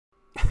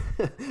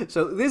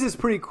So this is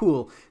pretty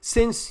cool.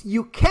 Since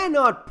you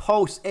cannot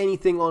post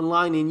anything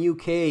online in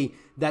UK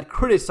that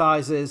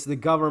criticizes the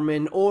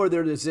government or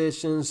their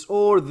decisions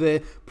or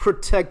the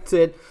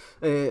protected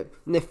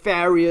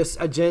nefarious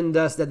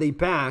agendas that they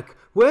back,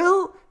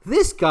 well,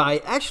 this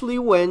guy actually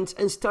went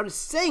and started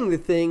saying the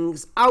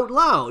things out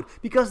loud,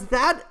 because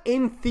that,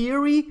 in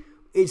theory,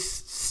 is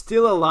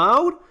still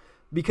allowed.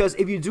 Because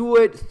if you do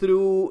it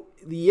through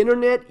the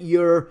internet,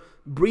 you're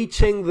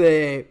breaching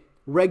the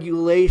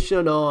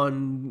regulation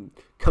on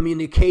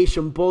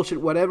communication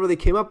bullshit, whatever they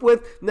came up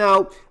with.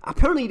 Now,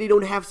 apparently they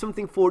don't have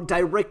something for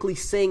directly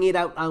saying it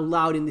out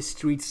loud in the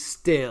streets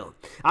still.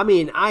 I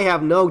mean, I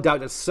have no doubt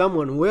that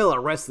someone will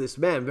arrest this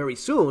man very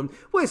soon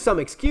with some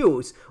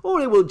excuse, or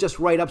they will just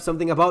write up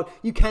something about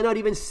you cannot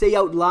even say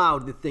out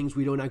loud the things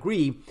we don't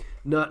agree,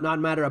 not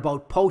matter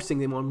about posting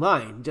them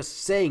online, just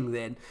saying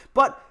them.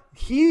 But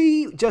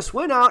he just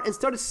went out and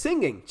started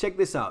singing. Check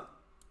this out.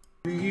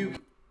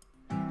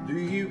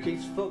 The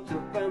UK's fucked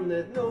up and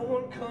there's no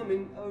one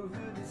coming over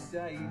to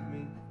save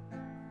me.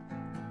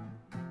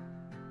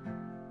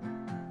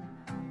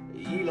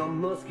 Elon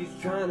Musk is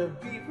trying to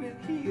beat with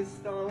Kia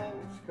Style,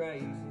 it's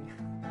crazy.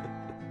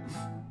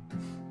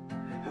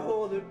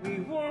 All that we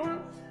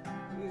want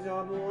is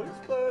our borders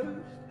closed,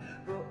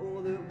 but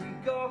all that we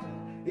got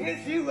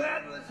is you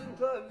adverts and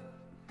clothes.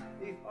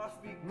 If I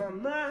speak my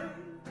mind,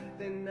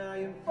 then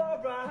I am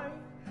far right.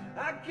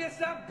 I guess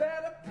I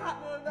better pack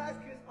my bags,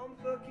 cause I'm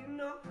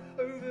fucking up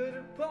over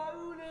to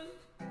Poland,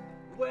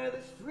 where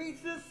the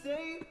streets are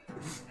safe,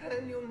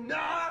 and you're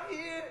not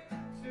here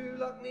to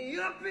lock me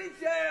up in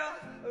jail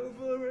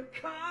over a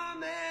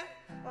comment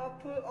I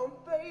put on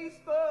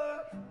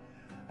Facebook.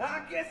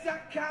 I guess I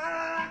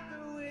kinda like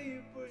the way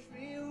you push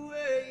me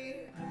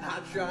away.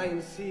 I try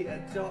and see a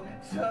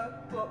doctor,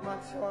 but my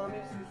time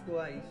is just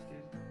wasted.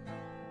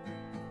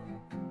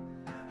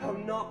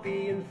 I'm not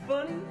being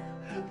funny,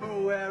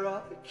 but where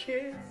are the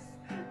kids?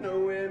 No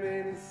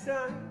women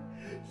inside,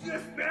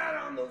 just bet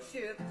on those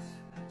ships.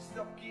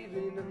 Stop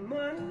giving them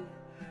money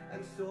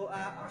and sort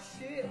out our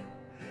shit.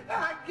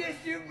 I guess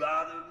you'd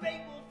rather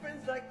make more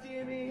friends like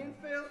Jimmy and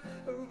Phil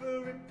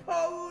over in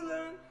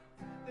Poland.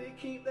 They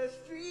keep their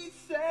streets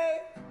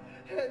safe,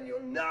 and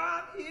you're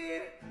not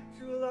here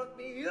to lock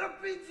me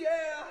up in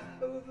jail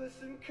over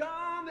some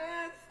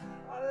comments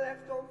I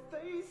left on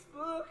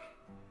Facebook.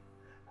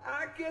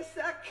 I guess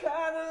I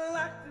kinda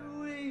like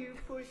the way you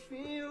push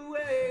me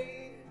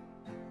away.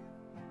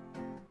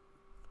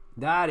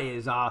 That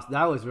is awesome.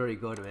 That was very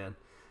good, man.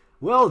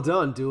 Well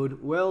done,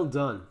 dude. Well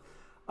done.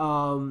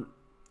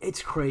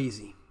 It's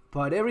crazy,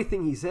 but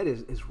everything he said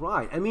is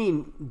right. I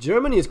mean,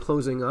 Germany is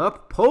closing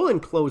up.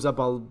 Poland closed up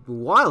a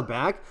while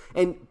back,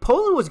 and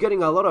Poland was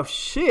getting a lot of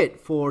shit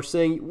for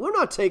saying, we're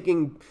not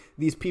taking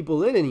these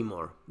people in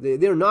anymore.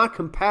 They're not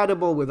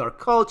compatible with our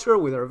culture,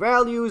 with our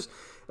values.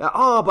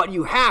 But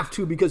you have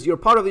to because you're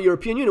part of the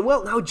European Union.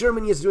 Well, now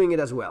Germany is doing it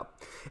as well.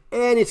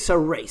 And it's a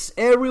race.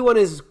 Everyone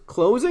is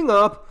closing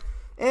up.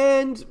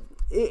 And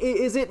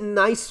is it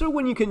nicer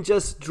when you can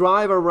just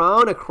drive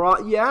around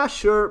across? Yeah,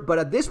 sure. But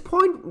at this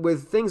point,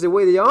 with things the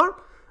way they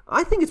are,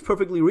 I think it's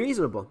perfectly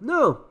reasonable.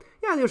 No.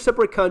 Yeah, they're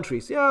separate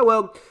countries. Yeah,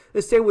 well, they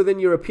stay within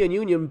European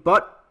Union,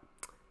 but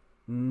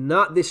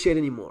not this shit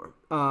anymore.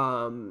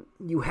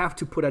 You have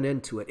to put an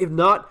end to it. If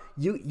not,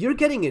 you're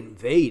getting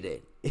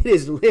invaded. It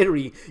is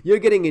literally, you're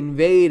getting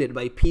invaded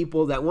by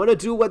people that want to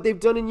do what they've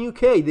done in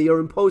UK. They are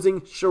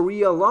imposing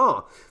Sharia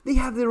law. They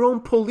have their own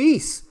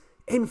police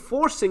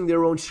enforcing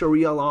their own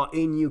Sharia law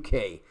in UK.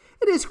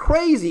 It is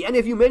crazy. And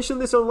if you mention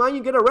this online,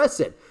 you get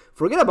arrested.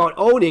 Forget about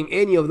owning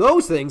any of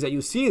those things that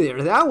you see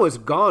there. That was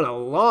gone a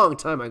long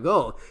time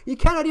ago. You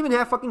cannot even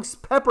have fucking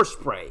pepper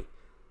spray,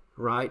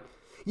 right?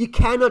 You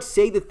cannot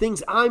say the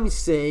things I'm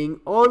saying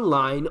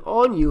online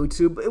on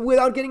YouTube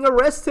without getting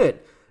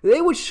arrested. They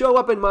would show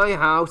up in my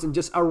house and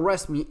just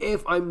arrest me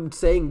if I'm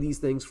saying these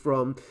things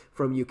from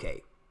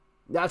UK.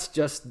 That's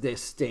just the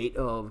state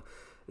of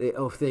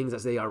things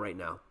as they are right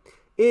now.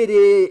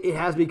 It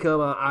has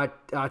become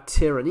a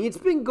tyranny. It's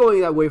been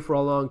going that way for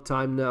a long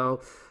time now.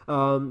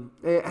 And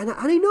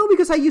I know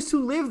because I used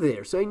to live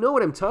there, so I know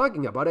what I'm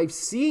talking about. I've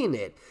seen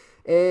it.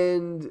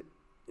 And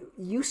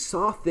you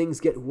saw things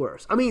get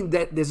worse. I mean,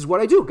 this is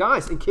what I do.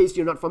 Guys, in case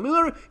you're not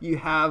familiar, you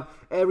have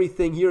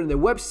everything here on the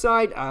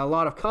website, a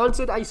lot of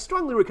content. I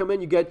strongly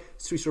recommend you get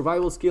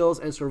survival skills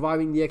and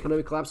surviving the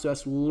economic collapse so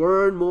as to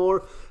learn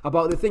more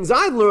about the things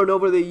I've learned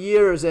over the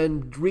years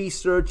and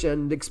research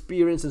and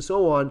experience and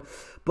so on.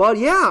 But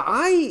yeah,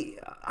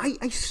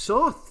 I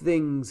saw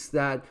things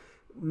that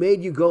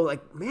made you go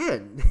like,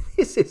 man,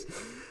 this is...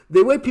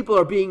 The way people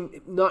are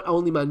being not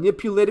only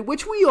manipulated,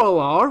 which we are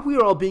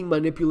all being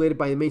manipulated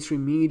by the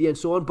mainstream media and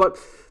so on, but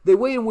the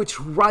way in which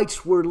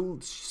rights were,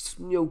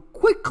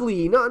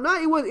 quickly,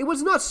 it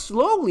was not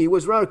slowly, it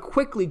was rather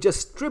quickly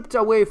just stripped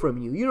away from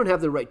you. You don't have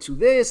the right to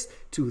this,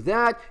 to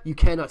that. You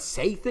cannot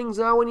say things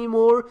now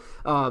anymore.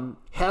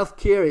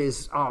 Healthcare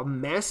is a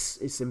mess.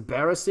 It's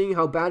embarrassing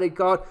how bad it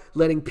got,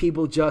 letting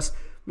people just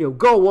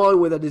go on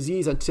with a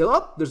disease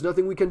until, there's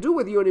nothing we can do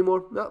with you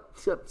anymore. No,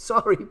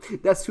 sorry,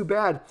 that's too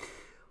bad.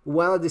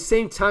 while at the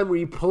same time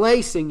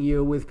replacing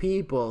you with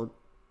people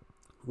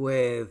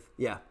with,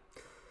 yeah.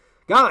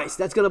 Guys,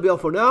 that's going to be all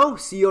for now.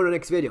 See you on the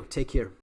next video. Take care.